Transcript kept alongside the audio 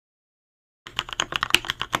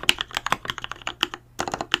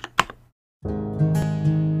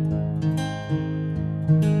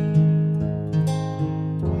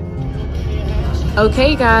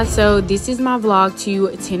Okay guys, so this is my vlog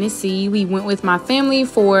to Tennessee. We went with my family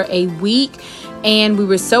for a week and we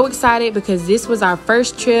were so excited because this was our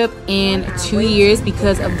first trip in 2 years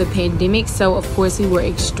because of the pandemic. So of course we were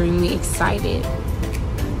extremely excited.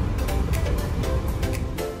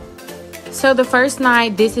 So the first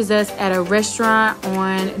night, this is us at a restaurant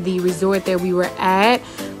on the resort that we were at.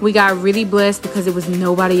 We got really blessed because there was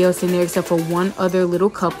nobody else in there except for one other little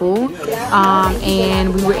couple.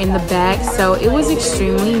 And we were in the back, so it was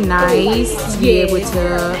extremely nice to be able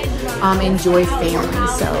to enjoy family.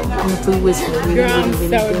 So, and the food was really,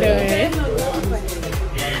 really good.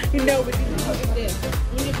 You know, but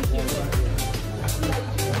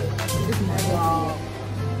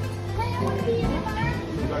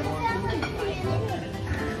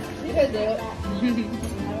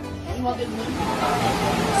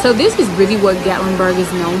so this is really what Gatlinburg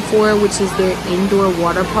is known for, which is their indoor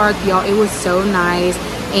water park. Y'all, it was so nice.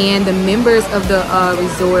 And the members of the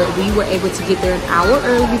resort, we were able to get there an hour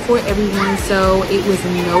early before everyone, so it was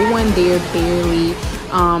no one there barely.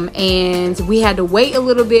 And we had to wait a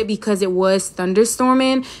little bit because it was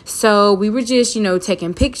thunderstorming, so we were just, you know,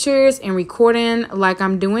 taking pictures and recording like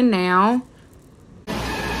I'm doing now. That's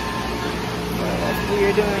what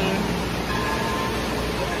you're doing.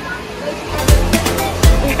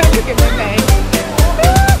 Look at my face.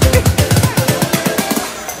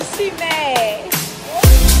 She mad.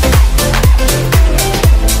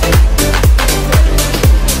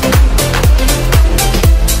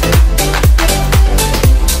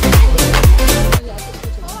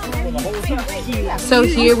 So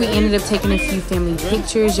here we ended up taking a few family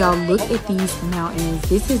pictures. Y'all, look at these mountains.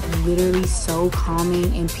 This is literally so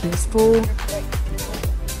calming and peaceful.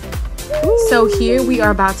 So here we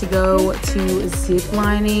are about to go to zip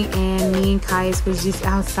lining, and me and Caius was just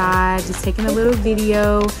outside just taking a little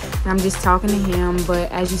video, and I'm just talking to him.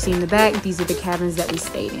 But as you see in the back, these are the cabins that we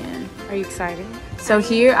stayed in. Are you excited? So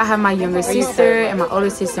here I have my younger sister and my older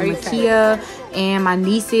sister Makia, and my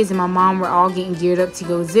nieces and my mom were all getting geared up to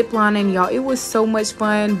go zip lining. Y'all, it was so much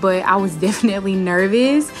fun, but I was definitely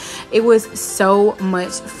nervous. It was so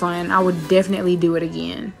much fun. I would definitely do it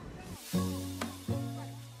again.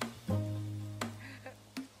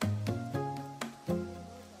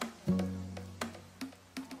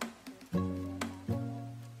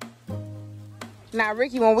 Now,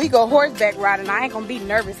 Ricky, when we go horseback riding, I ain't gonna be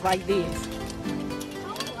nervous like this.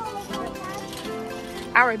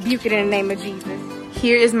 I rebuke it in the name of Jesus.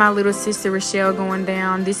 Here is my little sister Rochelle going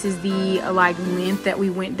down. This is the like length that we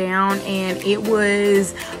went down, and it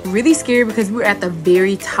was really scary because we were at the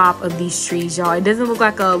very top of these trees, y'all. It doesn't look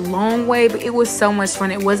like a long way, but it was so much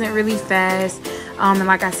fun. It wasn't really fast, and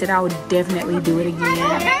like I said, I would definitely do it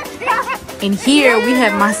again. And here we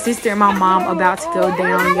have my sister and my mom about to go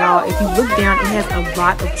down, y'all. If you look down, it has a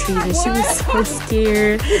lot of trees, and she was so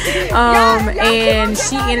scared. And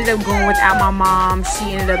she ended up going without my mom.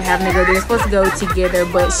 She ended up having to go. They were supposed to go together,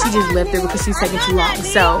 but she just left her because she was taking too long.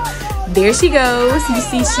 So there she goes. You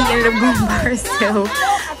see, she ended up going by herself.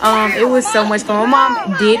 It was so much fun. My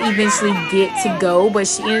mom did eventually get to go, but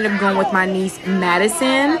she ended up going with my niece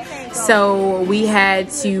Madison. So we had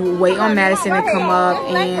to wait on Madison to come up,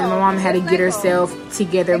 and my mom had to get herself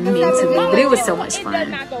together mentally. But it was so much fun. I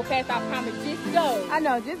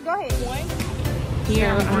know, just go ahead. Here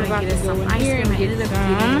I'm going to get us some ice cream. I ended up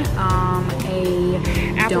getting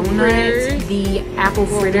a donut, the apple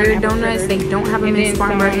fritter donuts. They don't have them in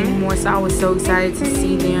Spartanburg anymore, so I was so excited to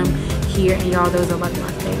see them here. And y'all, those are like my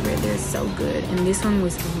favorite. They're so good, and this one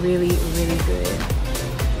was really, really good.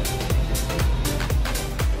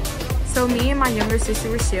 So me and my younger sister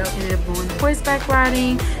Rochelle ended up going horseback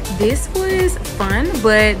riding. This was fun,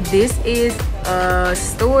 but this is a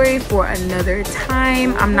story for another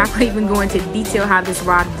time. I'm not going to even go into detail how this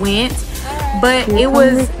ride went, but it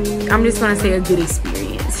was, I'm just going to say, a good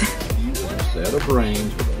experience. A set of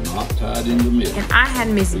reins with a knot tied in the middle. And I had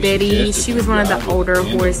Miss Betty. She was one of the older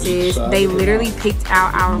horses. They literally picked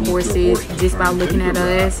out our horses just by looking at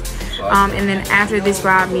us. And then after this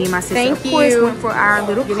ride, me and my sister, of course, went for our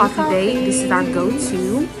little coffee date. This is our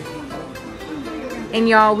go-to. And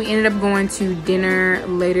y'all, we ended up going to dinner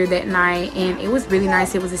later that night, and it was really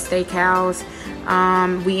nice. It was a steakhouse.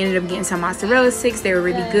 We ended up getting some mozzarella sticks. They were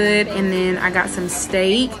really good. And then I got some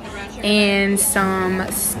steak and some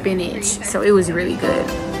spinach. So it was really good.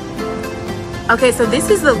 Okay, so this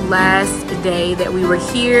is the last day that we were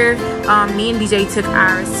here. Me and DJ took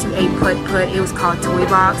ours to a putt-putt. It was called Toy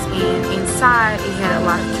Box, and inside it had a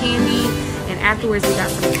lot of candy. And afterwards we got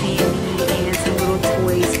some candy and some little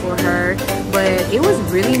toys for her. But it was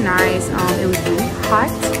really nice. It was really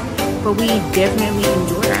hot, but we definitely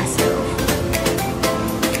enjoyed ourselves.